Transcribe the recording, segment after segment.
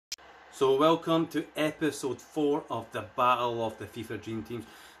So welcome to episode 4 of the Battle of the FIFA Dream Teams.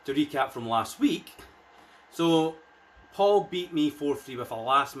 To recap from last week, so Paul beat me 4-3 with a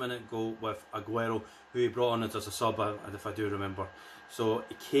last minute goal with Aguero, who he brought on as a sub, if I do remember. So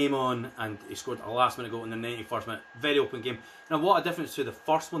he came on and he scored a last minute goal in the 91st minute. Very open game. Now what a difference to the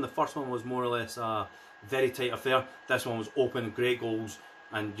first one. The first one was more or less a very tight affair. This one was open, great goals,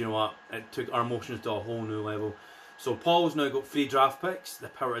 and you know what, it took our emotions to a whole new level. So Paul's now got 3 draft picks. The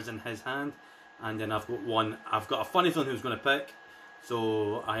power is in his hand, and then I've got one. I've got a funny feeling who's going to pick.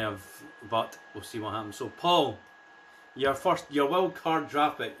 So I have, but we'll see what happens. So Paul, your wild card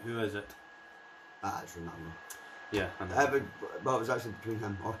draft pick. Who is it? It's Ronaldo. Yeah. It was actually between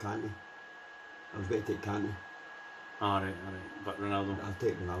him or Kante. I was going to take Kante. Alright. But Ronaldo. I'll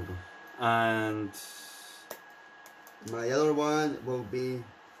take Ronaldo. And my other one will be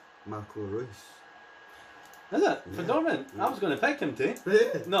Marco Reus. Is it? For Dortmund? Yeah. I was going to pick him too.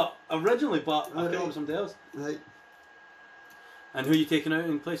 Yeah. No, originally, but I came up with somebody else. Right. And who are you taking out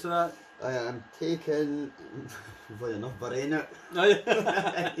in place of that? I am taking, funny enough, Varane.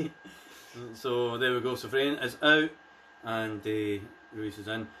 So there we go. So Varane is out and Ruiz is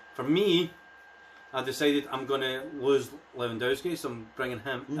in. For me, I decided I'm going to lose Lewandowski, so I'm bringing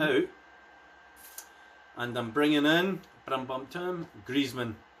him out. And I'm bringing in,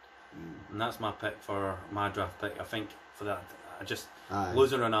 Griezmann. And that's my pick for my draft pick. I think for that, I just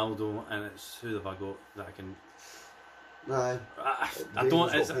losing Ronaldo, and it's who have I got that I can. I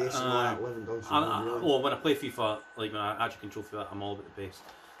don't. It's well, when I play FIFA, like when I actually control FIFA, I'm all about the pace.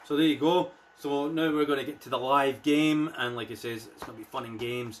 So there you go. So now we're going to get to the live game, and like it says, it's going to be fun and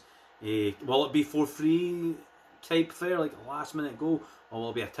games. Will it be 4-3 type affair, like a last minute goal, or will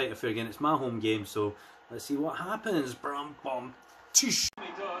it be a tight affair again? It's my home game, so let's see what happens.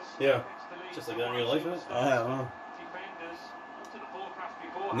 Yeah, just like that in real life, isn't it? I don't know.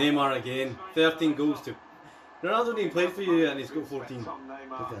 Neymar again, 13 goals to. Ronaldo didn't play for you and he's got 14.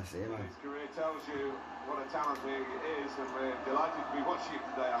 What can I say, man? His career tells you what a talent he is, and we're delighted to be watching him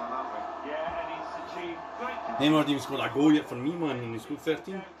today, Alan, aren't we? Yeah, and he's achieved great. Neymar didn't even score a goal yet for me, man, and he scored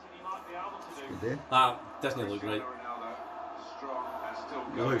 13. Good day. Doesn't look right.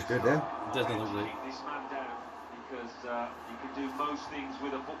 It looks good there. Doesn't look right. This man down because he can do most things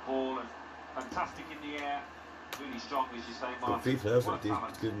with a football and fantastic in the air, really strong, as you say, Mark. Got 3 players that do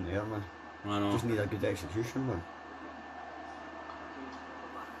good in the air, man. I know. Just need a good execution, man.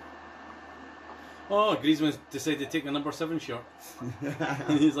 Oh, Griezmann decided to take the number 7 shirt.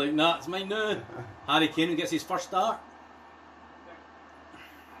 He's like, nah, it's mine now. Harry Kane gets his first start.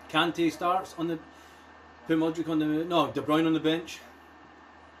 Kante starts on the. Put Modric on the. No, De Bruyne on the bench.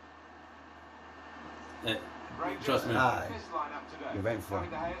 Trust me. You're right for it.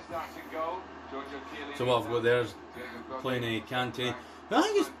 So what I've got there is playing a Kante. I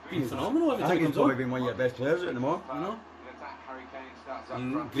think he's been phenomenal every I time think he he's comes on. probably been one of your best players at the moment. You know?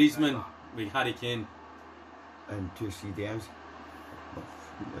 And Griezmann with Harry Kane. And 2 CDMs.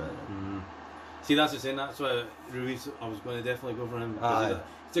 See, that's the thing. That's why Ruiz, I was going to definitely go for him.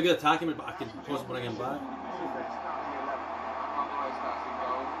 He's a good attacking man, but I could possibly bring him back.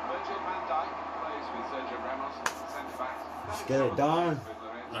 Let's get it done.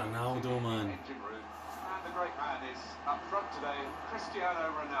 Ronaldo, man. And the great man is up front today,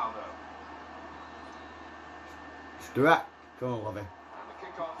 Cristiano Ronaldo. Let's do it. Come on, Lovey. And the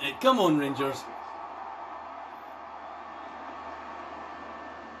kick-off. Hey, come on, Rangers.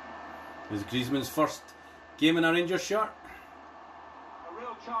 This is Griezmann's first game in a Rangers shirt. A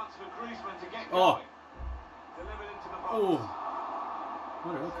real chance for Griezmann to get Oh. going. Delivered into the box. Oh.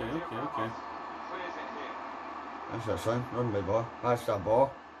 Alright, okay. Clears it here. That's that son. Run my ball. That's that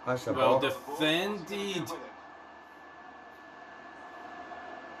ball. That's the Well ball. defended.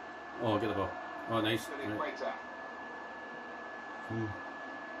 Oh, get the ball. Oh, nice. Right.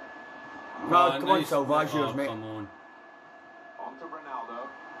 Well, come on, nice. Salvaggio's, Oh, mate. come on. On to Ronaldo.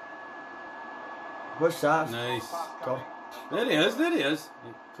 What's that? Nice. Go. There he is.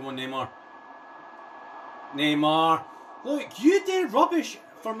 Come on, Neymar. Neymar. Look, you did rubbish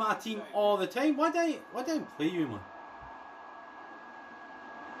for my team all the time. Why did I play you, man?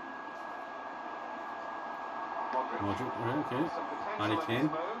 Modric, right, okay.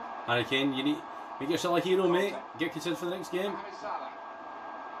 Harry Kane, you need make yourself a hero, mate. Get considered for the next game.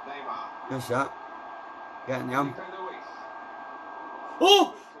 What's that? Getting him.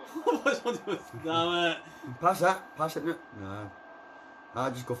 Oh! Damn it. Pass it now. Nah.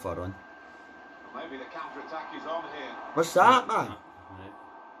 I'll just go for a run. Maybe the counter-attack is on here. What's that, man? Right.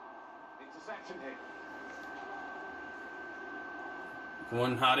 Interception here. Come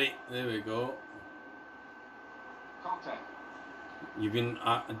on, Harry. There we go. Conte. You've been.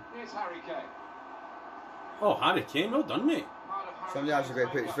 Here's Harry Kane. Oh, Harry Kane, well done, mate. Part of Harry Somebody actually Kane's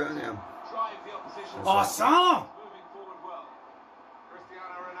got to put his foot in way him. to drive the opposition. Oh, Salah! Moving forward well.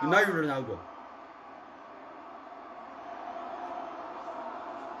 Cristiano Now Ronaldo. Ronaldo.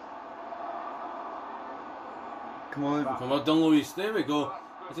 Come on. Come on, well done, Luis. There we go.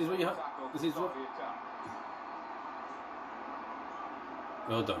 This is what you have. This is what.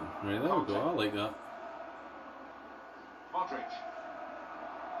 Well done. Right, there we go. I like that. Modric.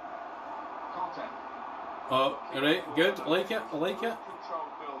 Conte. Oh, alright, good. I like it. I like it. Control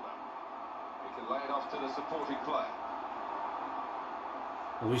builder. He can lay it off to the supporting player.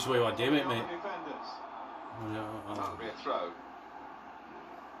 Luis, what you want to do, mate? Defenders. That'll be a throw.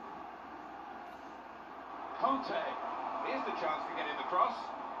 Conte. Here's the chance for getting the cross.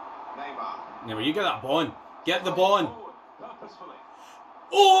 Neymar. Never, you get that ball on. Get the ball on. Forward, purposefully.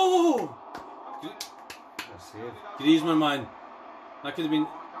 Oh! That's safe. Griezmann, man. That could have been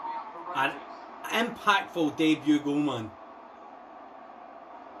Coming up for an Rangers. impactful debut goal, man.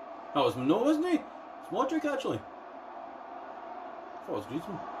 That was no, wasn't he? It's Modric, actually. I thought it was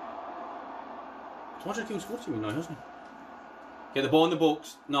Griezmann. It's Modric who scored to me now, hasn't he? Get the ball in the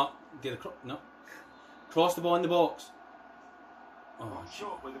box. No. Get the no. Cross the ball in the box. Oh,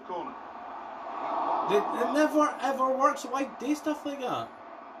 Short with the corner. it never ever works. Why do stuff like that?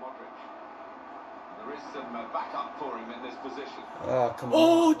 Modric. There is some backup for him in this position. Oh, come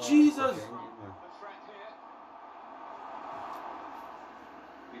Oh, on. Jesus. The threat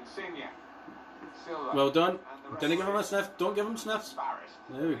here. Insigne. Silva. Well done. And the Didn't give him a referee sniff. Don't give him sniffs. embarrassed.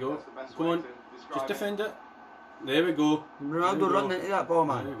 There we go. That's the best Come way on. to describe Just it. defend it. There we go. There we Ronaldo go. running into that ball,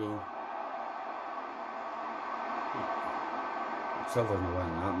 There man. we go. Silver's not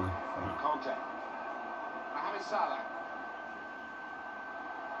winning that, man. Conte. Mohamed Salah.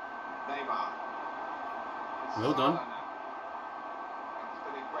 Neymar. It's Well done. Salah now. It's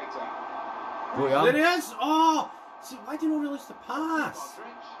been a great out. Go yeah. There he is. Oh, see, why did you not release the pass?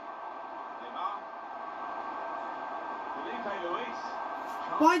 Modric. Neymar. Felipe Luis.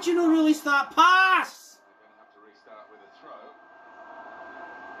 Why did you not release that pass? They're going to have to restart with a throw.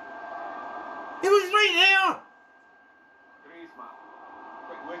 It was right there. Griezmann.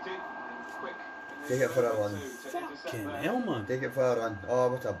 Quick-witted and quick. in Take the it for a ability run. to intercept Fucking there. hell, man. Take it for a run. Oh,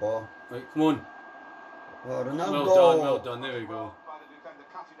 what a ball. Right, come on. Oh, Ronaldo. Well done, well done. There we go. Well by the defender,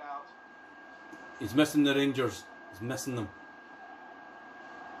 cut it out. He's missing the Rangers. He's missing them.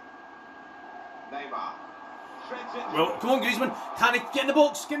 Neymar. Shreds it. Well, come on, Griezmann. Can he get in the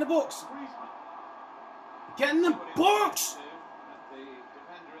box? Get in the box. Griezmann. Get in the box. The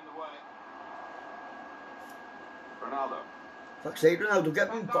defender in the way. Ronaldo. Fuck's sake, Ronaldo, get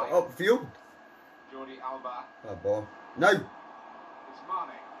him upfield. Jordi Alba. That ball. Now. It's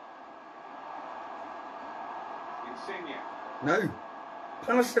Mane. Insigne. Now.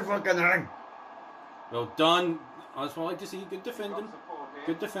 Finish the fucking thing. Well done. That's what I like to see. Good defending. Got support here.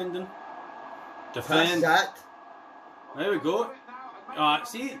 Good defending. Pass Defend. that. There we go.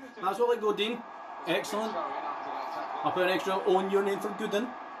 See, that's what I like, go, Dean. Excellent. I'll put an extra on your name for good in.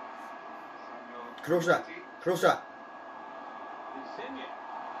 Cross that. Cross that. Insigne.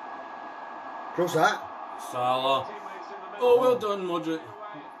 Cross that. Salah. Teammates in the middle. Oh, well done, Modric.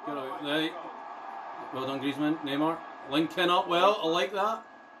 Get out. Right. Well done, Griezmann. Neymar. Linking up well. I like that.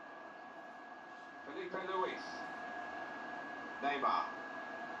 Felipe Luis. Neymar.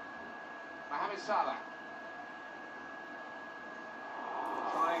 Mohamed Salah.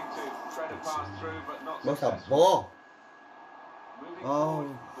 Trying to thread a pass through, but not What a successful. ball. Moving Oh, forward,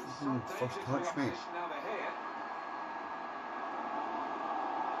 with some first danger to the touch, mate. opposition now they're here.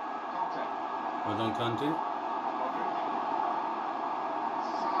 Conte. Well done, Kante. Modric.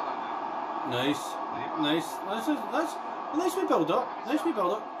 Salah now. Nice. Nice. That's a nice wee build up. Nice wee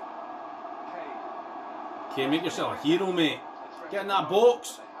build up. Kane. Okay, make yourself a hero, mate. Let's Get in reckon that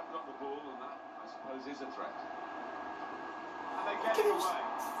box. They have got the ball, and that, I suppose, is a threat. And they get Give it us- away.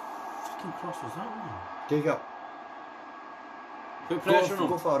 Fucking cross was that one? Take it. Put pressure Go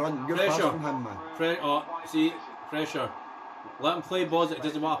on him. for a run. You're Pressure. fast from him, man. Oh, see, pressure. Let him play balls that he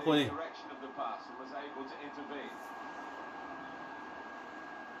doesn't want to play. The direction of the pass and was able to intervene.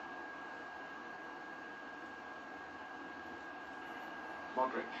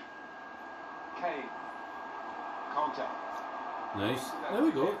 Modric. Kane. Conte. Nice. There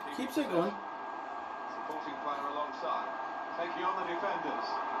we go. Keeps it going. Supporting player alongside. Taking on the defenders.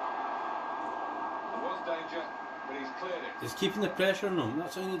 There was danger, but he's cleared it. He's keeping the pressure on him.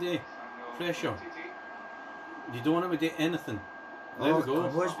 That's all you need to do. Samuel Pressure. Umtiti. You don't want him to do anything. There we go.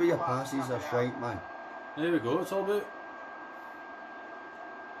 What's with your passes are shite, man. There we go. It's all about.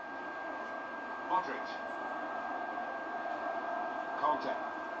 Modric.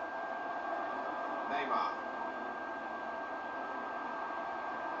 Neymar.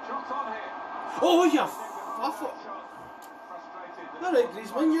 Shot on here. Oh, you fuck. Alright,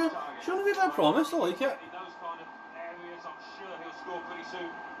 Griezmann, you're showing a bit of promise. I like it. In those kind of areas, I'm sure he'll score pretty soon.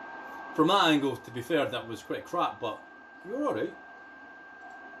 From that angle, to be fair, that was quite crap, but you were alright.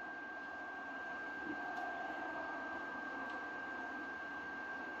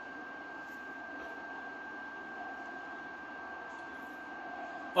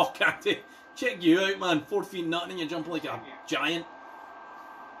 Oh, Catty, check you out, man. 4 feet nothing and you're jumping like a giant.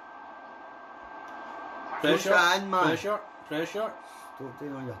 Pressure, on, man. pressure, pressure. Stop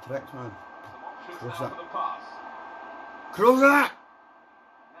doing all your tricks, man. Close it. the pass. Close it! Now,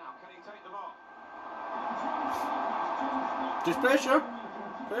 can he take the ball? Just pressure,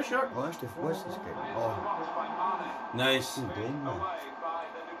 pressure. Oh, what's this game? Oh, Blocked by Mane. Nice. he's doing, man. Away by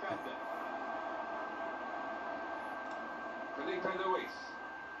the defender. Felipe Luis.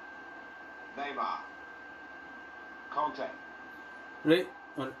 Neymar. Conte. Right.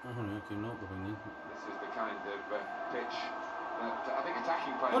 Oh, okay, not going in. This is the kind of pitch that I think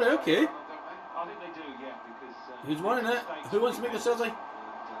attacking players. Alright, okay. I think they do, yeah, because. Who's winning it? Who wants to make the Suzy? And, a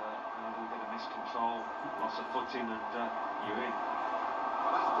little bit of miscontrol, loss of footing, and you're in.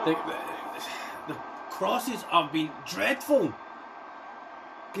 The crosses have been dreadful.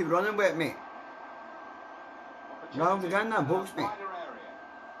 Keep running with me. No, we got in that box, mate.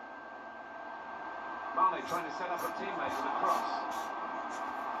 Mane trying to set up a teammate with a cross.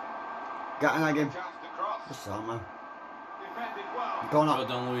 Get in again. Chance to cross. What's that, man? Defended well. Going Well up.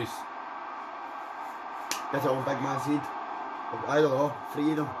 done, Luis. Get it on big man's head. I don't know.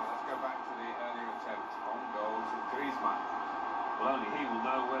 Free them. Let's go back to the earlier attempt on goal from Griezmann. Well, only he will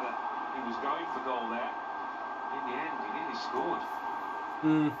know whether he was going for goal there. In the end, he nearly scored.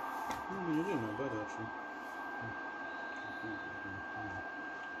 You didn't know about that, actually.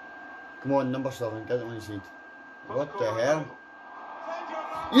 Come on, number 7. Get it on his head. What the Corner. hell? Sergio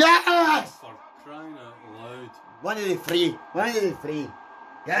Ramos. Yes! For crying out loud. One of the three. One of the three.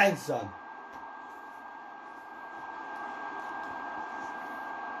 Get in, son.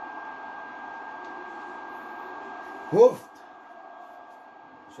 Woof.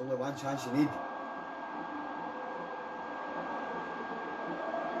 It's only one chance you need. The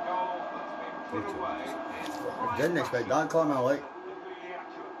goal that's been put away is I didn't expect that corner, like. a really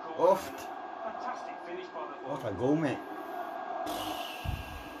accurate corner. Off. Fantastic finish by the ball. What a goal, mate. Let's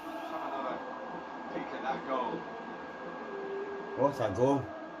have another peek at that goal. What a goal.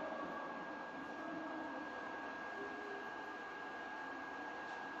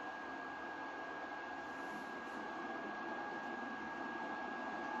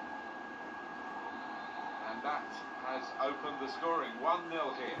 And that has opened the scoring. 1-0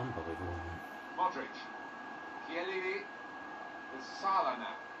 here. Unbelievable, man. Modric. Chiellini. It's Salah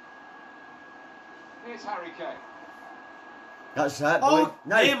now. Here's Harry Kane. That's it, boy. Oh,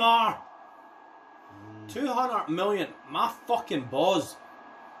 Neymar! 200 million. My fucking balls.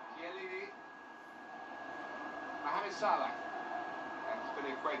 Chiellini. Mohamed Salah. And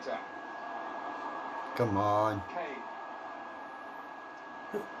Spinazzola. Come on. Kane.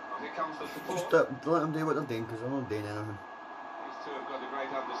 Well, here comes the support. Just let them do what they're doing, because they're not doing anything. These two have got a great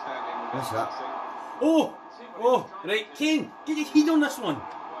understanding with What's their that? passing. Oh! Oh! Right, Kane, get your heat on this one.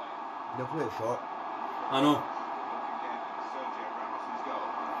 They'll play it short. I know. Look again at Sergio Ramos's goal.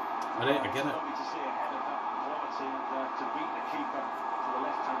 Alright, I get it. Lovely to see a header of that quality to beat the keeper to the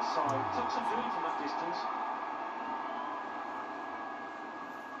left-hand side. Took some doing from that distance.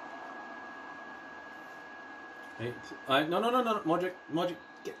 Right. No, Modric,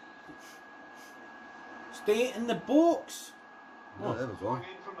 get. Stay in the box. No, there we go. Going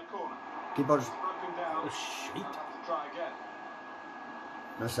in from the corner. Keepers. It's broken down. Oh, shite. They'll have to try again.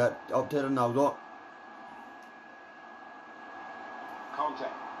 That's it. Up to Ronaldo. Conte.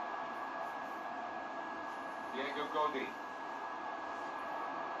 Diego Godin.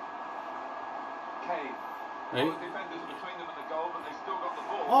 Kane. Right. All the defenders between them and the goal, but they've still got the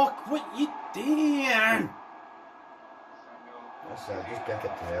ball. Oh, what you doing? Samuel That's it. Just kick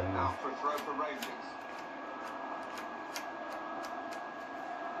it to him now now. for a throw for Rangers.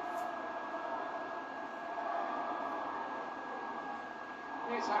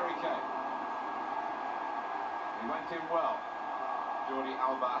 Here's Harry Kane. He went in well. Jordi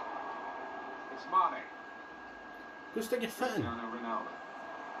Alba. It's Mane. Go stick your foot in. Cristiano Ronaldo.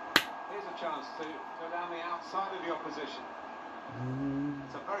 Here's a chance to go down the outside of the opposition.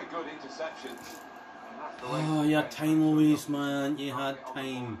 It's a very good interception. And that's the way Oh, to you play. had time, Luis, man. You had On the ball time.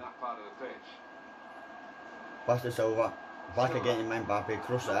 in that part of the pitch. Pass to Silva. Back again to Mbappe.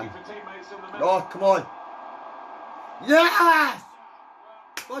 Cross it in. Looking for teammates in the middle. Oh, come on. Yes!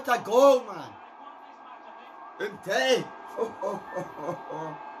 What a goal, man. Teddy! Oh.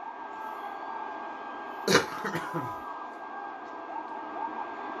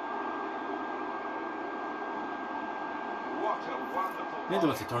 What a wonderful Neither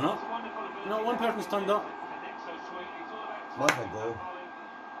wants to turn up. No, one person's turned up. Must have goal.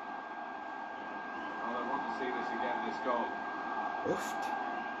 Well, I want to see this again, this goal. Oof.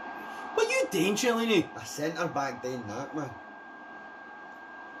 What are you doing, Cellini? A centre back doing that, man.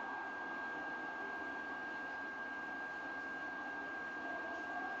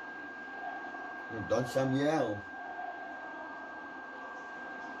 You've done Samuel.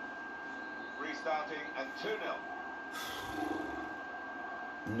 Restarting at 2-0.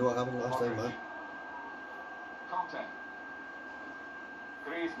 You know what happened last time, man? Conte.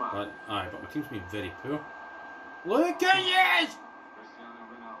 Griezmann. Aye, but my team's been very poor. Look at yes! Cristiano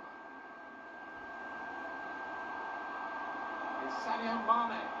Ronaldo. It's Sadio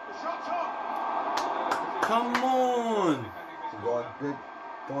Mane. The shot's on! Come on! Go on, good.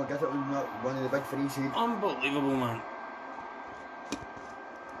 Come on, get it on one of the big three seed. Unbelievable, man.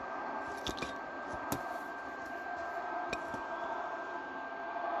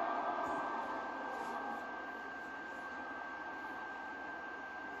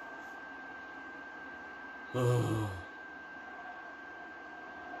 Oh.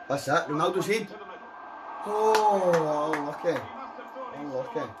 That's it, Ronaldo's head. Oh, unlucky.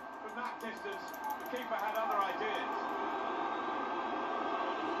 Unlucky. From that distance, the keeper had other ideas.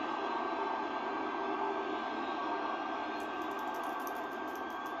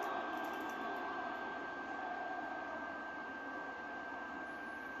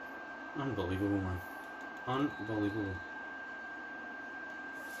 Unbelievable, man. Unbelievable.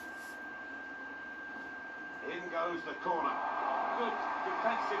 In goes the corner. Good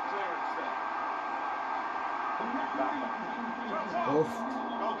defensive clearance there. Oof.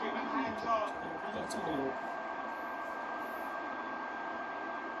 Goalkeeper hangs on.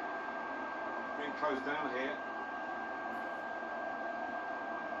 Being closed down here.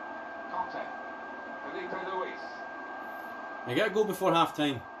 Conte. Felipe Luis. You get a goal before half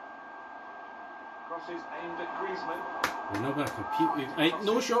time. Crosses aimed at Griezmann. You're not going to compete. Right,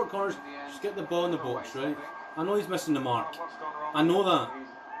 no short corners. Just get the ball in the box, right? I know he's missing the mark. I know that.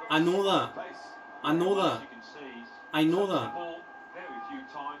 I know that. I know that. I know that. Very few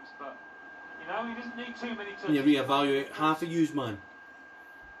times, but you know he doesn't need too many When you reevaluate half a use, man.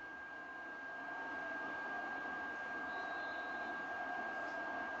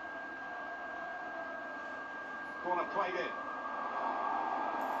 Corner played in.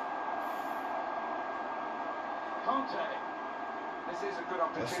 Conte. This is a good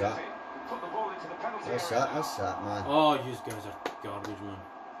opportunity. Put the ball into the penalty area. That's that, man. Oh, you guys are garbage, man.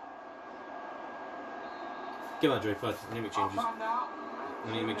 Give that Drake, lad. I need to make changes. I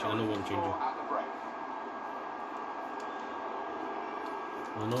need to make changes. I know what I'm changing.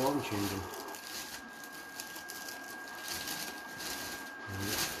 I know what I'm changing.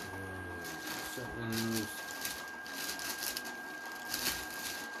 Settings.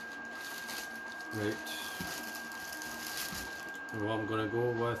 Right. And what I'm going to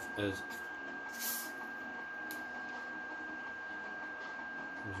go with is.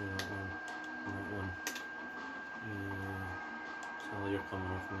 That one. That one. Sally, you're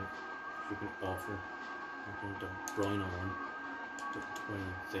coming off, mate. You've been awful. I'm going to Bruyne on.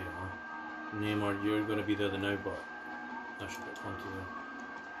 Bruyne there. Neymar, you're going to be there now, but I should get Conte there.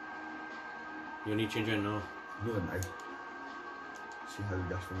 You need changing now. No, now. See how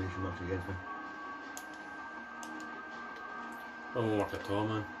this formation works against me. That won't work at all,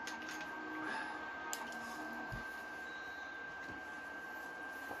 man.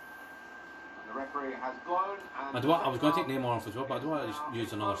 The referee has blown. And I was going to take Neymar off as well, but I don't want to just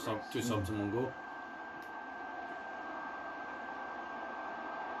use another two subs in one go.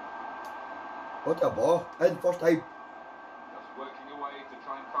 What a ball. In first time. Just working away to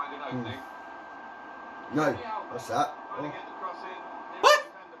try and find an opening. No, that's that. Trying to get the cross in. What?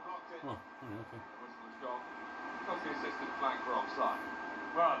 Defender blocked it. Oh, okay. Whistle has gone. Because the assistant flag for offside.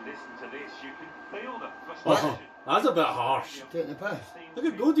 Well, listen to this. You can feel the frustration. Oh, that's a bit harsh. Taking the piss. Look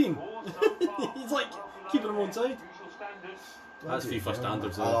at Godin. He's like keeping him on side. Usual standards. That's FIFA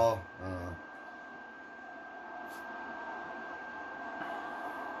standards, though. Oh.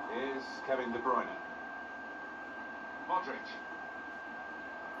 Here's Kevin De Bruyne. Modric.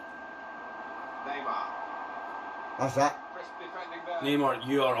 Neymar. That's that. Crisp defending there. Neymar,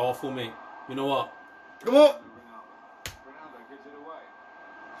 you are awful, mate. You know what? Come on. Ronaldo gives it away.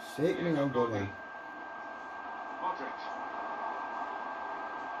 Sake me, I'll go man. Modric.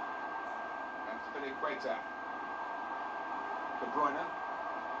 That's De Bruyne.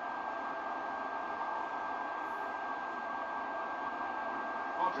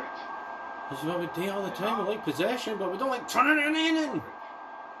 This is what we do all the time. We like possession, but we don't like turning it in.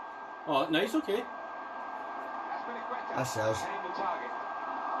 Oh, nice, okay. That's ours.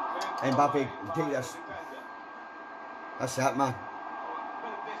 Mbappe, take this. That's it, man.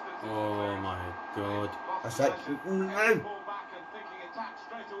 Oh my god. That's it.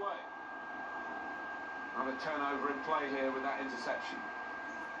 Another turnover in play here with that interception.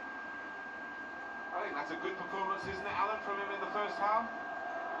 I think that's a good performance, isn't it, Alan, from him in the first half?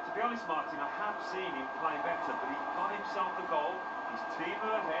 To be honest, Martin, I have seen him play better, but he got himself the goal. His team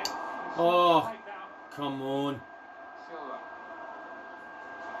are ahead. Oh, come on. Silva.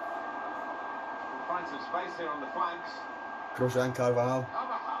 Find some space here on the flanks. Cross in, Carvajal.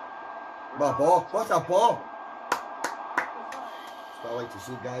 Carvajal. What a ball. What a ball. That's what I like to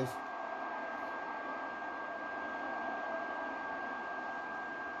see, guys.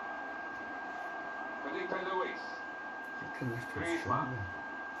 Felipe Luis. Griezmann.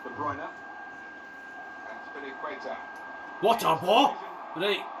 De Bruyne. And Spilicueta. What a ball!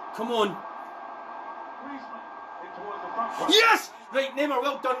 Right, come on. Griezmann in towards the front post. Yes! Right, Neymar,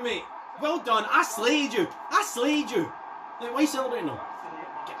 well done, mate. Well done. I slayed you. I slayed you. Like, why are you celebrating now?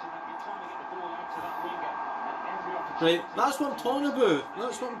 Right, that's what I'm talking about.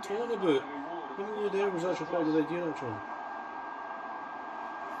 That's what I'm talking about. Having go there was actually quite a good idea, actually.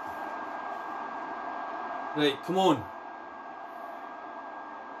 Right, come on.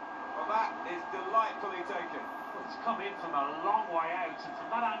 Well, that is delightfully taken. Well, it's come in from a long way out, and from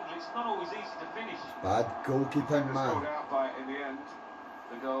that angle, it's not always easy to finish. Bad goalkeeping, Scored man. out by it in the end.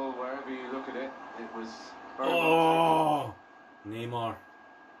 The goal, wherever you look at it, it was very well Oh, Neymar.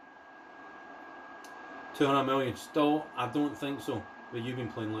 200 million. Still, I don't think so. But you've been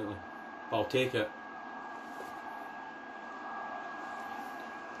playing lately. But I'll take it.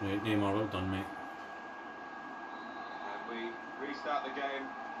 Right, Neymar, well done, mate. And we restart the game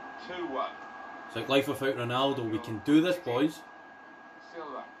 2-1. It's like life without Ronaldo. We can do this, boys.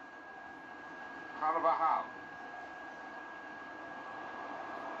 Silva. Carvajal.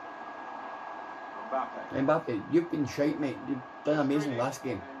 Mbappe. Mbappe, you've been shite, mate. You've done amazing last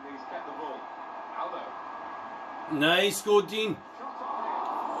game. And he's kept the ball. Aldo. Nice go, Dean.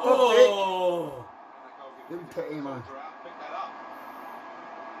 Oh! Oh! Good pity, man. Pick that up.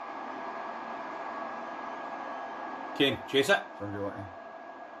 Kane, chase it. Somebody want to.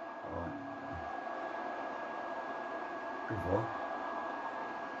 Oh. Good ball.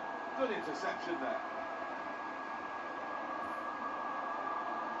 Good interception there.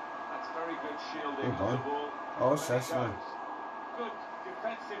 That's very good shielding Good of ball. the ball. Oh, There it that's man. goes. Good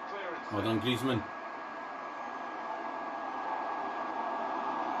defensive clearance. Well done, Griezmann.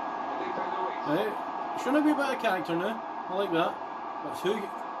 Felipe Luis. Right. Shouldn't be a bit of character now. I like that. But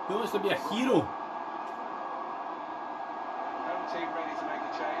who wants to be a hero? Home team ready to make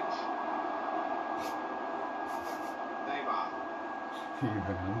a change. Neymar. You've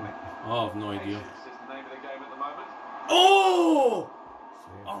been on, mate. Oh, I have no idea. Patience is the name of the game at the moment. Oh!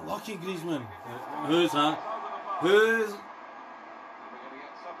 Save. Oh, lucky Griezmann. Who's that? Over the bar. Who's... And we're going to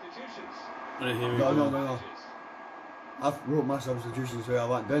get substitutions. Right, here we No, go. no, no, no. I've wrote my substitutions where I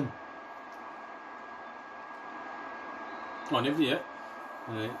want done. Oh, nobody yet.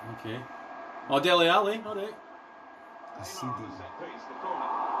 Right, okay. Oh, Dele Alli, alright. I see Neymar on the the set piece, the corner.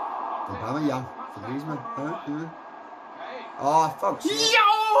 Aubameyang for Griezmann. Kane. Oh, fuck's sake. Yo!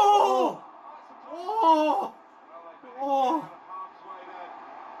 Oh! Well, they managed to Oh! get out of harm's way there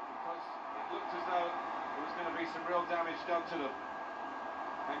because it looked as though there was going to be some real damage done to them.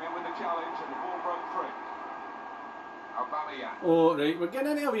 Came in with the challenge and the ball broke free. Aubameyang. Oh, right, we're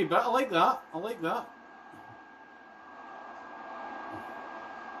getting in there a wee bit. I like that. I like that.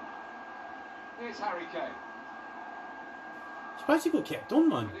 Here's Harry Kane. Surprised he got kept on,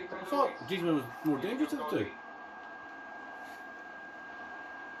 man. I thought Griezmann was more dangerous of the two.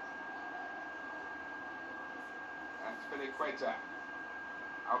 And Spilicueta.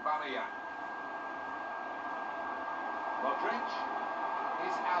 Aubameyang. Modric.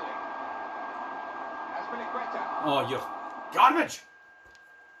 Here's Ali. And Spilicueta. Oh, you're garbage!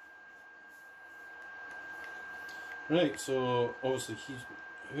 Right, so obviously he's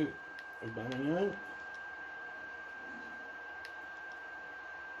who? Aubameyang.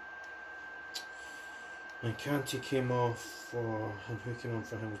 And Kanté came off for, and who came on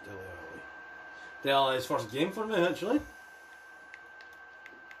for him was Dele Alli. Dele Alli's first game for me, actually.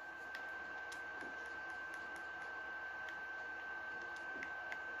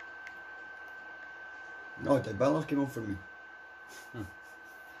 No, the Bellers came on for me.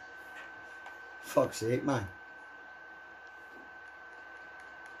 Fuck's sake, man.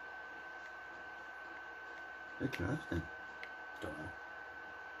 Who can I ask then? Don't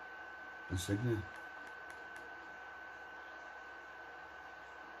know. Insignia.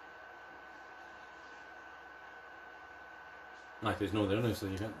 Like there's no there now, so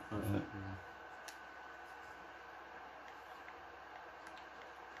you can't.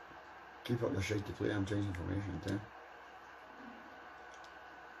 Keep up your shite to play, I'm changing formation too.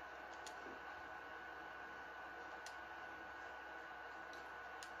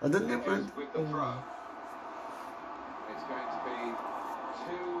 I didn't get one. With the throw. It's going to be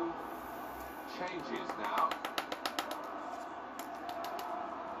 2 changes now.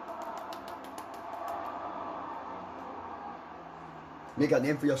 Make a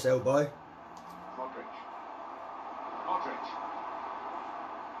name for yourself, boy. Modric.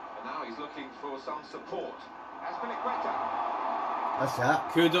 And now he's looking for some support. Azpilicueta. That's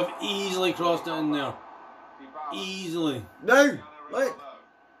that. Could have easily crossed it in there. Easily. No! Look!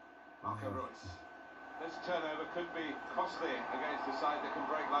 Marco Reus. This turnover could be costly against a side that can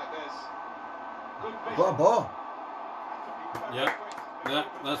break like this. Good vision. What a ball! Yeah,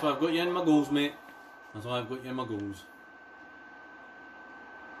 that's why I've got you in my goals, mate. That's why I've got you in my goals.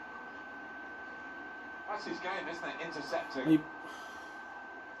 That's his game, isn't it? Intercepting. Hey.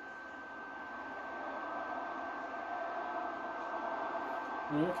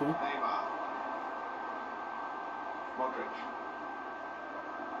 Okay. Neymar. Modric.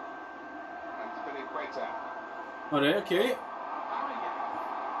 Azpilicueta. Alright, okay.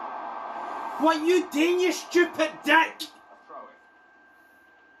 What you doing, you stupid dick? A throw in.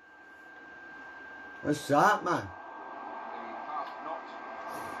 What's that, man? The pass not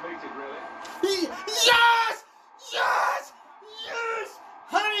completed, really. Yes! Yes! Yes!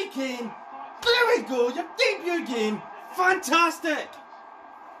 Harry Kane! There we go! Your debut game! Fantastic!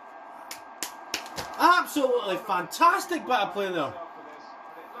 Absolutely fantastic bit of play there.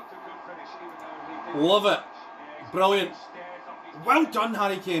 Love it. Brilliant. Well done,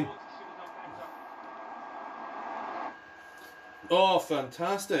 Harry Kane. Oh,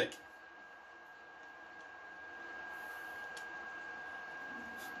 fantastic.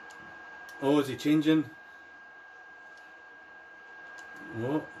 Oh, is he changing?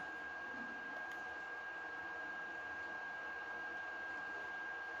 Oh.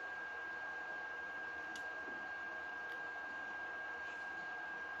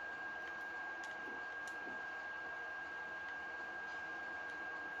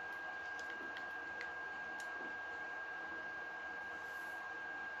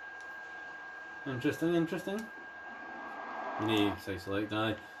 Interesting. Nee, say select,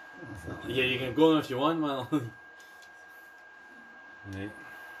 aye. Yeah, you can go there if you want, man. Right.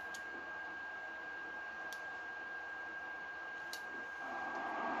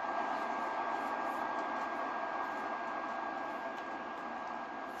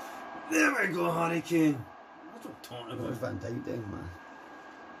 There we go, Harry Kane. That's what I'm talking What was about. Van Dijk doing, man?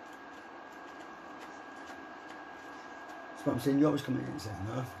 That's what I'm saying, you always come in the second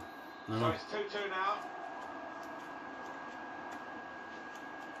half. So it's 2-2 now.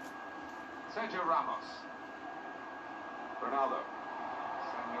 Sergio Ramos. Ronaldo.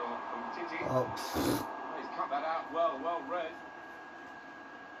 Samuel Umtiti. Oh, He's cut that out well read.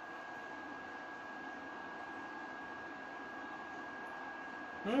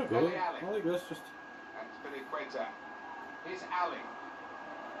 Okay. I like this, just... And Azpilicueta. Here's Ali.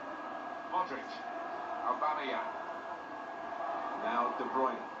 Modric. Aubameyang. Now De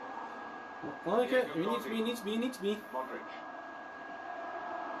Bruyne. I like it. He needs me. Modric.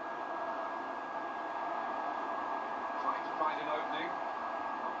 Trying to find an opening.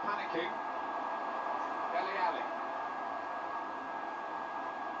 Not panicking. Dele Alli.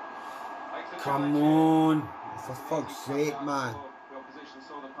 Makes the Come challenge. on. for fuck's sake, man. The opposition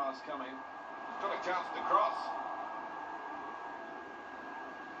saw the pass coming. Got a chance to cross.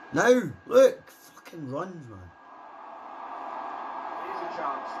 Now, look, fucking runs, man. Here's a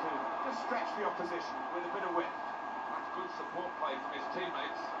chance to just stretch the opposition with a bit of width. That's good support play from his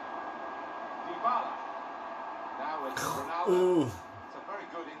teammates. Dybala. Now with Ronaldo. It's a very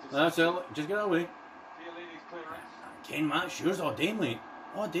good interception. That's it. Just get away. Chiellini's clearance. Kane, match yours all day, mate.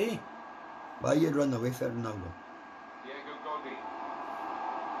 All day. Why you'd run away for Ronaldo? Diego Godin.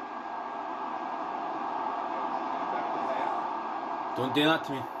 Don't do that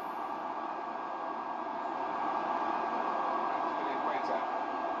to me.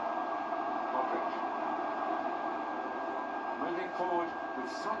 Moving forward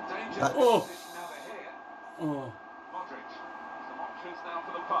with some danger. Oh. Now they're here. Oh. Modric. Some options now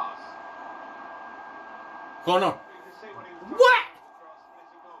for the pass. Corner. You can see what he was What? across, but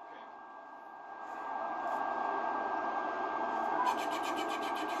it's a goal kick.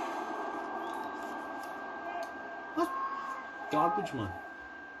 That's garbage, man.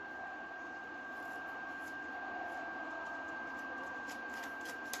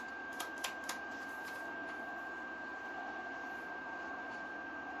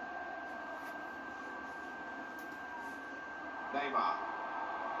 Neymar.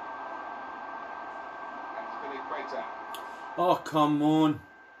 Equator. Oh, come on.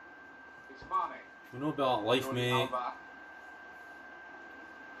 It's Mane. We know about life, Jordi mate. Alba.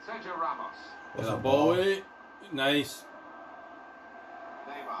 Sergio Ramos. Get that ball away. Nice.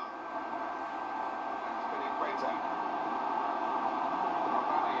 Neymar. Equator.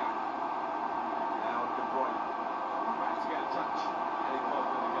 Aubameyang. Now De Bruyne. Back to get a touch. Any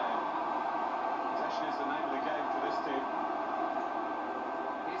involved in the game. Possession is the name of the game for this team.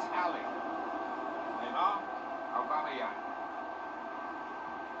 It's Ali. Neymar. Aubameyang.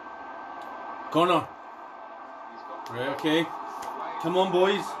 Corner. He's got Right, okay. Come on,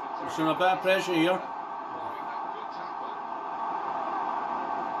 boys. We're showing a bit of pressure here. following that good tackle.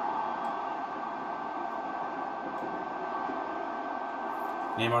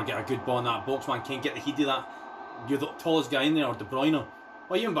 Neymar get a good ball in that box, man. Can't get the heat of that. You're the tallest guy in there, De Bruyne.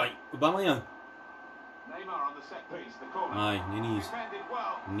 What are you in by? Aubameyang? Neymar on the set piece, the corner. Aye, ninnies. Defended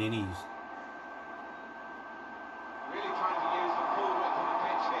well. Ninnies. Really trying to use the full width of the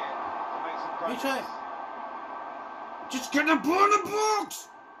pitch here to make some You progress. try. Just get the ball in the box!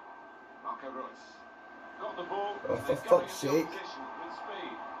 Marco Reus got the ball. Oh, and for they've got fuck's into sake. opposition with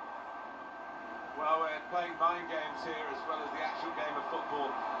speed. Well, we're playing mind games here as well as the actual game of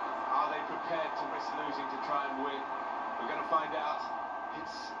football. Are they prepared to risk losing to try and win? We're going to find out.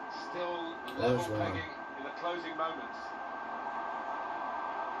 It's still level pegging in the closing moments.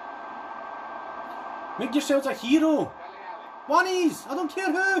 Make yourselves a hero! Dele Alli. Bunnies! I don't care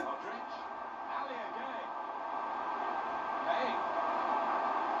who! Modric. Ali again. Hey.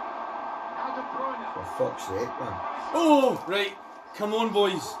 Now De Bruyne. For fuck's sake, man. Oh! Right. Come on,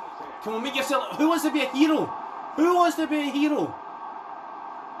 boys. Come on, make yourself... Who wants to be a hero? Who wants to be a hero?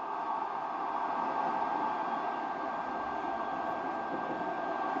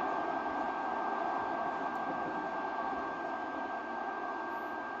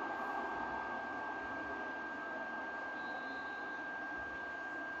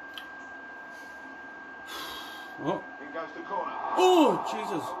 Oh. In goes the corner. Oh,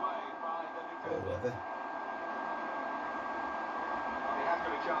 Jesus. Away by the Oh, defender. love it. He has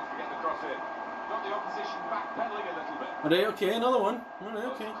got a chance to get the cross in. Got the opposition backpedaling a little bit. Alright, okay, another one. Alright,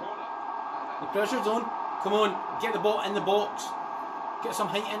 okay. Corner. The pressure's on. Come on, get the ball in the box. Get some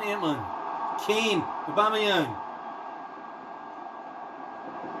height in it, man. Kane, Aubameyang.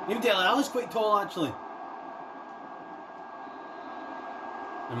 Even Dele Alli's quite tall, actually.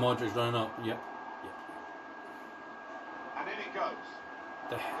 And Modric's running up. Yep. And in it goes.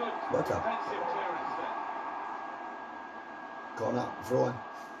 The Good What a- defensive clearance there. Corner, throwing.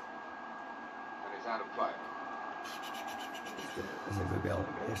 And it's out of play. Is it going to be an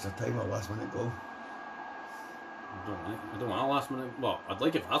extra time or last minute goal? I don't want a last minute. Well, I'd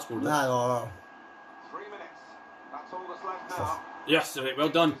like if I scored it. Nah, no. 3 minutes. That's all that's left now. Yes, alright, well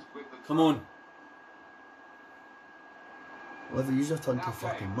done. With the Come on. Oliver, use your turn to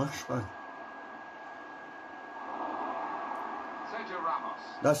fucking mush, man. Sergio Ramos.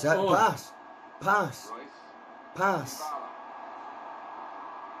 That's it. Oh. Pass. Pass. Royce. Pass. Dybala.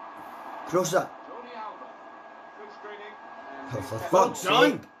 Cross it. Jordi Alba. Good screening. And Oh, he's for kept- fuck's Well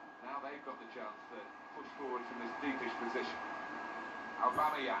done. sake. Now they've got the chance to push forward from this deepish position.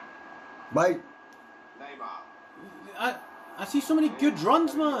 Aubameyang. Right. Neymar. I see so many good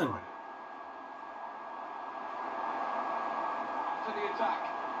runs, man. To the attack.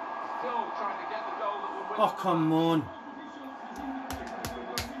 Still trying to get the goal that will win. Oh, come on.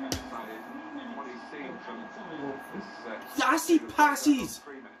 What he's seen from this, Yeah, I see passes.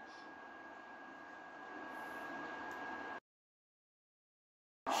 3 minutes.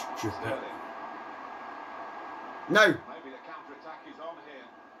 Stupid. Sterling. Now. Maybe the counter-attack is on here.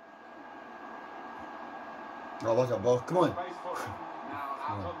 Oh, what a ball. Come on. Space for him. Now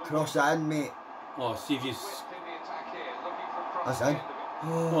out on the Cross it in, mate. Oh, see if you... width in the attack here, looking for a cross That's at the in. end of it. Oh, The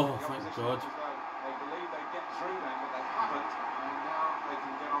thank opposition God. looks as though they believe they get through them, but they haven't, and now they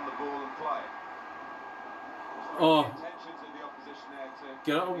can get on the ball and play. Oh. The intentions of the opposition there to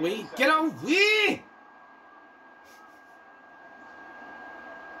Get it away. Get it away!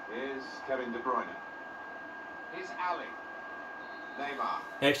 Here's Kevin De Bruyne. Here's Ali. Neymar.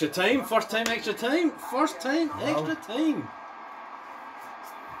 Extra time. First time extra time. First time extra time.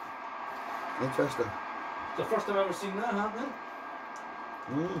 Interesting. It's the first time I've ever seen that happening.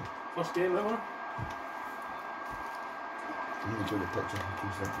 First game ever. I'm going to do the picture in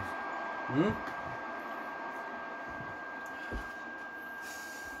 2 seconds.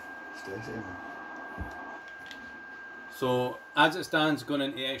 Stay safe. So, as it stands, going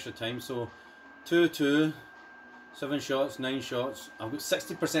into extra time, so 2-2, 7 shots, 9 shots. I've got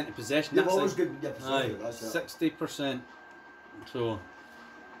 60% of possession. You've That's always like, good with your aye, possession, that's it. 60%. So.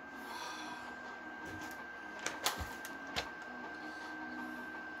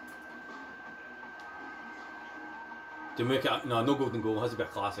 To make it, no golden goal, it has to be a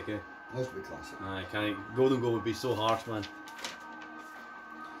classic, eh? It has to be classic. Aye, golden goal would be so harsh, man.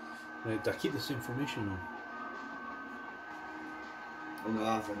 Right, do I keep this information on? Oh no,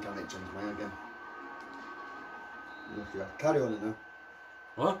 I think I might change mine again. Look here. Carry on it now.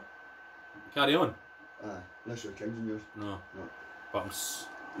 What? Carry on? Aye, unless you're changing yours. No. No. But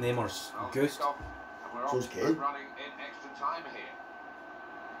Neymar's goose. So's Kane. Running in extra time here.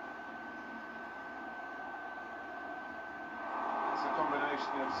 It's a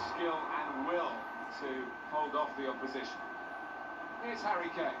combination of skill and will to hold off the opposition. Here's Harry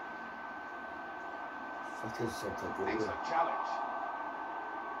Kane. Fucking such a goal. Excellent challenge.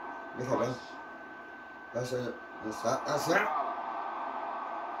 Make it run. That's it. That's that. That's it.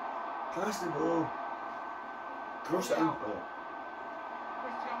 Pass the ball. Cross it in.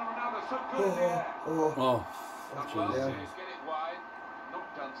 Cristiano Ronaldo, so good in the air. Oh. Oh, Not fucking well yeah. to get it wide.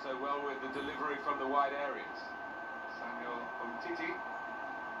 Not done so well with the delivery from the wide areas. Samuel Umtiti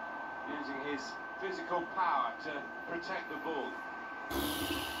using his physical power to protect the ball.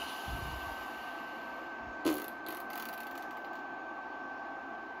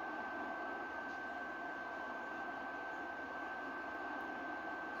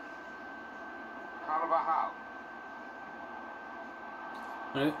 Carvajal.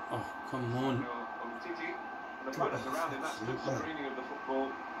 Right. Oh, come on. Samuel Umtiti. And opponents around him, that's good screening of the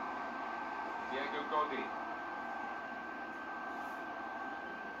football. Diego Godin.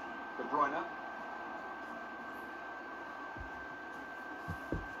 De Bruyne.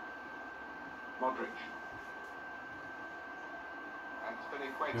 Modric. And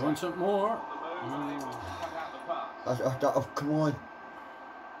Spinning You want some more? on the move, able to cut out the pass. Come on.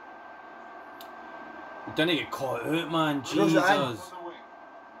 You didn't get caught out, man. Close it in. Jesus. On the wing.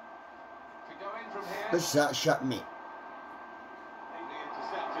 To go in from here, What's that shit, mate? neatly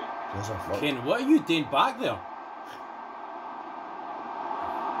intercepted. There's a fuck. Ken, what are you doing back there?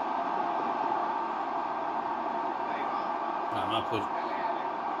 Neymar. Right, my put.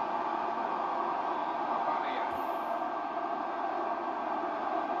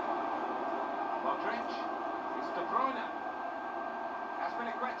 Modric. It's De Bruyne.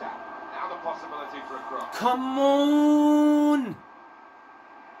 Aspilicueta. Now the possibility for a cross. Come on!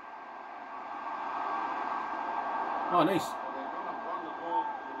 Oh, nice. Well, they've gone and won the ball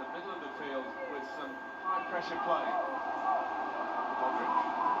in the middle of the field with some high pressure play. Modric.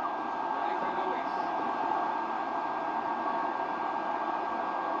 Felipe Luis.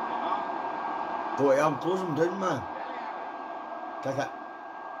 Neymar. Go to him, close him down, man. Dele Alli. Kick it.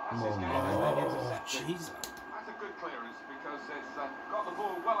 That's his Oh, game, man. and then Oh, intercepted. Jesus. That's a good clearance because it's got the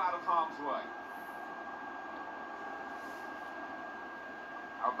ball well out of harm's way.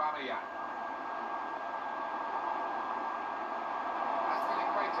 Aubameyang.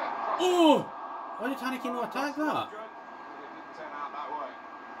 Aspilicueta. Cross. Oh! Why did Harry Kane not attack Cross that? was good, but it didn't turn out that way.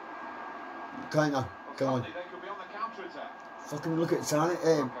 Kinda. Well, Come on. suddenly they could be on the counter-attack. Fucking look at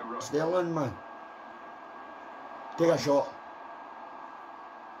Sterling, man. Take a shot.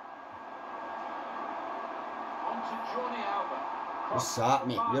 On to Jordi Alba. What's that,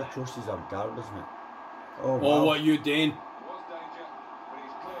 mate? Your crosses are garbage, mate. Oh, wow. Oh, what are you doing? Was danger, but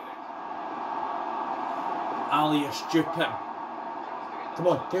he's cleared it. Ali, you're stupid. Chance to get the Come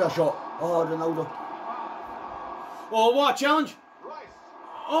on, ball. take a shot. Oh, Ronaldo. Oh, what a challenge! Rice.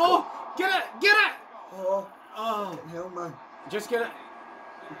 Oh, get it! Get it! Oh, Oh, fucking hell, man. just get it.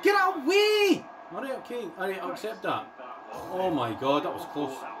 Get it away! Alright, okay. Alright, I'll accept that. Oh my god, that was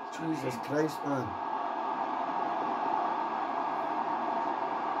close. Jesus Christ, man.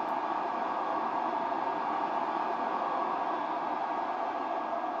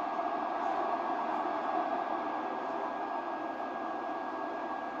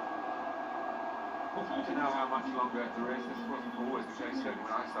 To know how much longer there is, this wasn't always the case when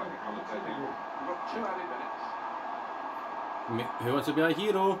I started commentating. We've got 2 added minutes. Who wants to be a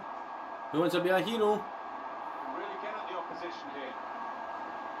hero? Who wants to be a hero? Can really get at the opposition here.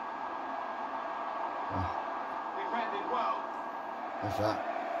 Defended well. What's that?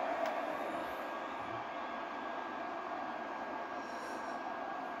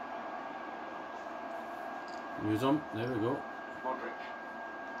 Use them. There we go. Modric.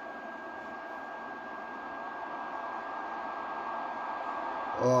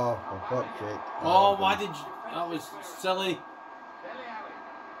 Oh, for fuck's sake. Oh, why did you? That was silly. Dele Alli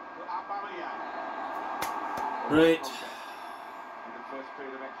to Aubameyang. Right. In the first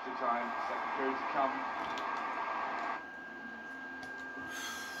period of extra time, second period to come.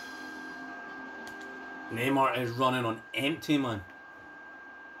 Neymar is running on empty, man.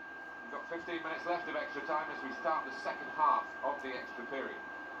 We've got 15 minutes left of extra time as we start the second half of the extra period.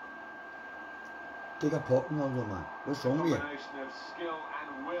 Take a pop, Ronaldo, man. What's wrong with you? Combination of skill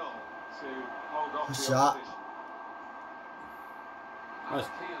and will to hold off What's the that?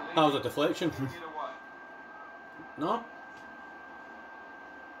 opposition. That was a deflection. No?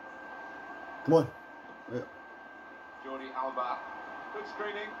 Come on. Yeah. Jordi Alba, good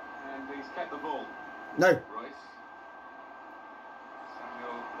screening, and he's kept the ball. Now. Royce,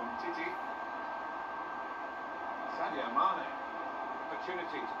 Samuel Umtiti, Sadio Mane,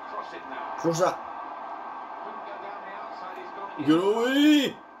 opportunity to cross it now. Cross that. Couldn't go down the outside, he's gone Get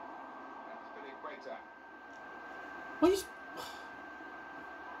away! That's been a great attack. What is...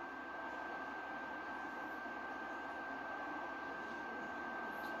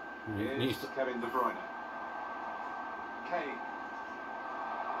 Here's Kevin De Bruyne. Kane.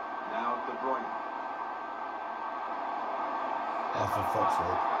 Now De Bruyne. Oh, for fuck's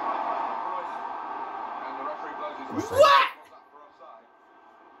sake. And the referee blows his whistle. What?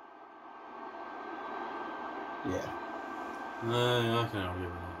 Yeah. I can't argue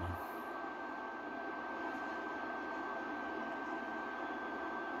with that, man.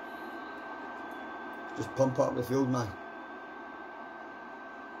 Just pump up the field, man.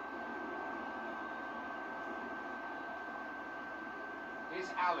 Here's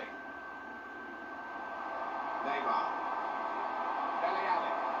Ali. Neymar. Dele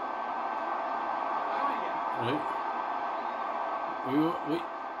Alli. Right. We... You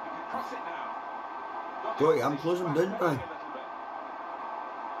can cross it now. Joey, I'm closing down, man.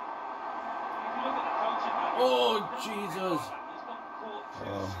 Oh, Jesus.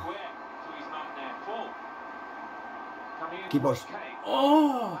 Oh. Keep Keepers.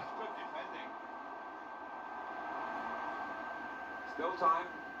 Oh! Still time.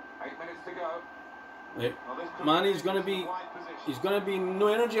 8 minutes to go. Right. Well, this could Man, be he's gonna be... a wide position. He's gonna be no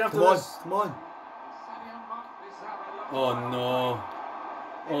energy after Come on, this. come on. Oh, no.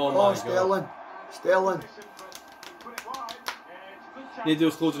 Oh, Oh, my God. Sterling. Sterling. Nadia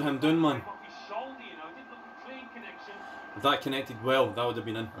was closing him down, man. If that connected well, that would have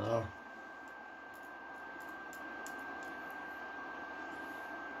been in. Oh.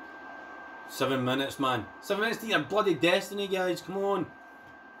 Seven minutes, man. 7 minutes to your bloody destiny, guys. Come on.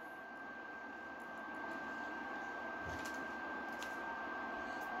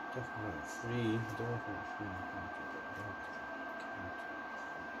 Free.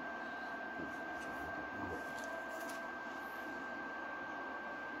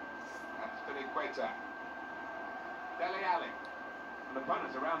 That's been a great attack. Dele Alli. And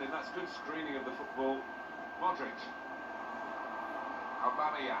opponents around him, that's good screening of the football. Modric.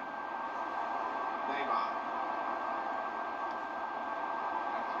 Aubameyang. Neymar.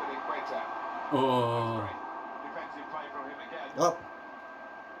 That's been a great attack. Oh. Great. Defensive play from him again. Up.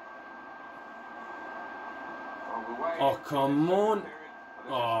 On the way Oh, into come the on. second period.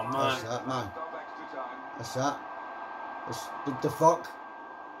 Oh, man. That's that, man. Of extra time. That's that. That's the fuck.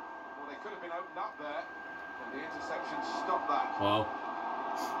 Well, they could have been opened up there, and the interception stopped that. Wow.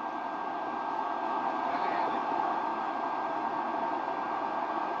 Dele Alli.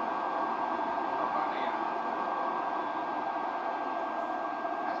 Aubameyang.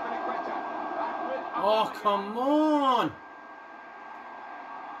 That's been a great attack. Back with Oh, Aubameyang. come on.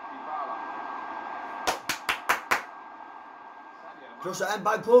 Cross it in,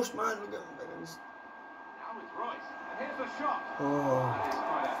 back post, man. Look at this. Now it's Royce, and here's the shot. Oh. That is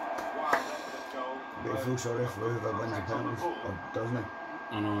quite a wild effort goal. But I feel sorry for whoever wins the penalties. Or doesn't he?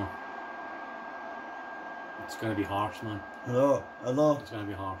 I know. It's gonna be harsh, man. I know, I know. It's gonna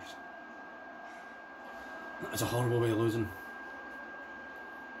be harsh. It's a horrible way of losing.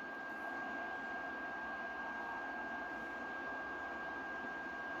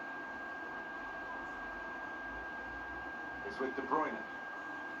 It's with De Bruyne.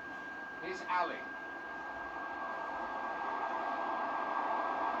 Here's Ali.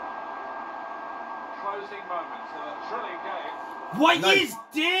 Closing moments of a thrilling game. What No. is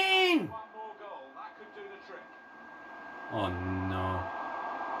doing? One more goal, that could do the trick. Oh no.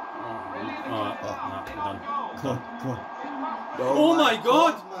 Really, the Oh, clear no, in I'm on done. goal. Come on, come on. It must be. Oh my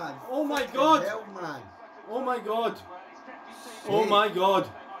God. man. Oh my Fucking God. hell, man. Oh my God. Well, he's kept his team Oh my God. They might go on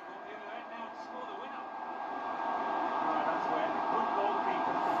the other end now to score the winner. That's where good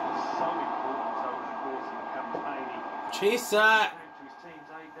goalkeeper is so important over the course of the campaign. Chase that. To his team's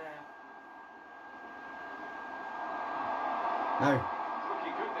aid there. Now. It's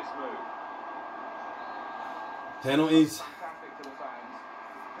looking good, this move. Penalties. Fantastic for the fans.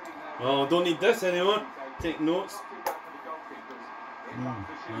 Putting their- Well, don't need this anymore. Take notes. Not too bad for the goalkeepers. In one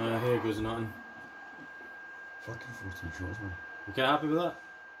for shooting. Here goes nothing. Fucking 14 shots, man. You kind of happy with that?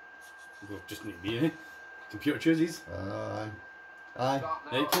 Well, just need to be, eh? Computer chooses. Aye. Aye.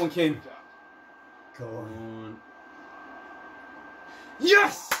 Right, come on, Kane. Come on. Come on.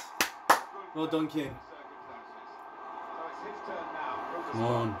 Yes! Well done, Kane. So it's his turn now. Come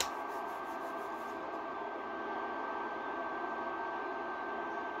on.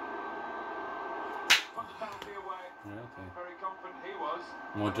 Put the penalty away. Yeah, okay. Very confident he was.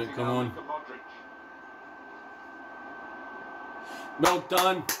 Modric, come on. Modric. Well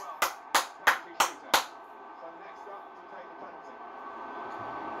done. Well, penalty shooter. So next up to take the penalty.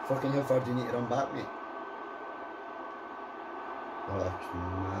 Fucking how far do you need to run back, mate? Oh,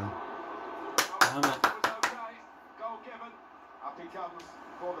 man. Damn it. It was okay. Goal given. Up he comes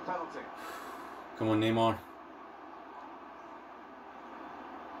for the penalty. Come on, Neymar.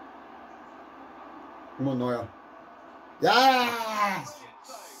 Come on, Neuer. Yes!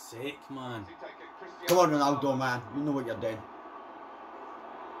 Sick, man. Does he take it? Cristiano Come on, Ronaldo, man. You know what you're doing.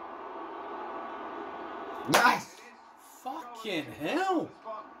 Yes! Fucking hell.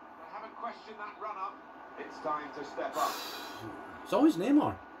 They haven't questioned that run up. It's time to step up. It's always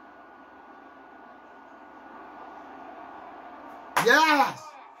Neymar. Yes!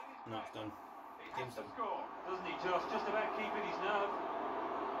 No, it's done. He has to score. Doesn't he just about keeping his nerve?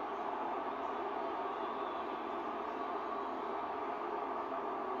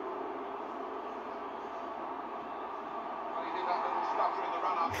 Well, he did that little stutter in the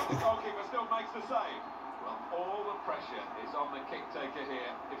run up, but the goalkeeper still makes the save. Well, all the pressure is on the kick taker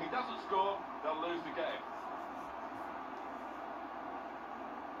here. If he doesn't score, they'll lose the game.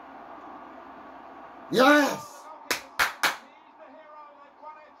 Yes! He's the hero, they've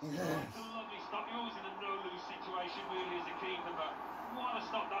won it. Yes! It's a lovely stop. You're always in a no-lose situation, really, as a keeper, but want to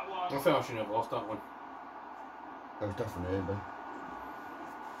stop that one. I think I shouldn't have lost that one. That was different, eh, but...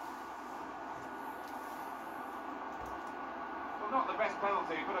 Well, not the best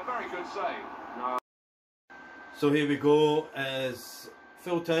penalty, but a very good save. No. So here we go, as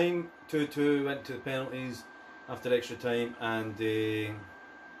full time, 2-2, went to the penalties after extra time, and you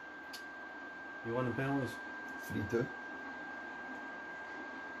won the penalties. 3-2.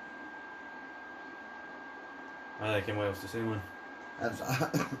 I reckon what else to say, man.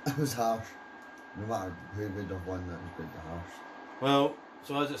 It was harsh. No matter who would have won, that was pretty harsh. Well,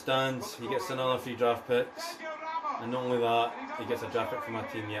 so as it stands, he gets another 3 draft picks, and not only that, he gets a draft pick from my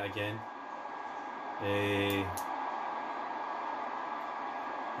team yet again. You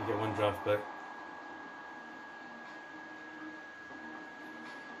get 1 draft pick.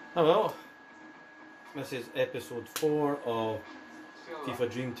 Oh well, this is episode 4 of FIFA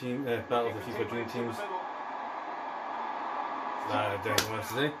Dream Team, Battle of the FIFA Dream Teams. I don't know what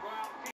to say.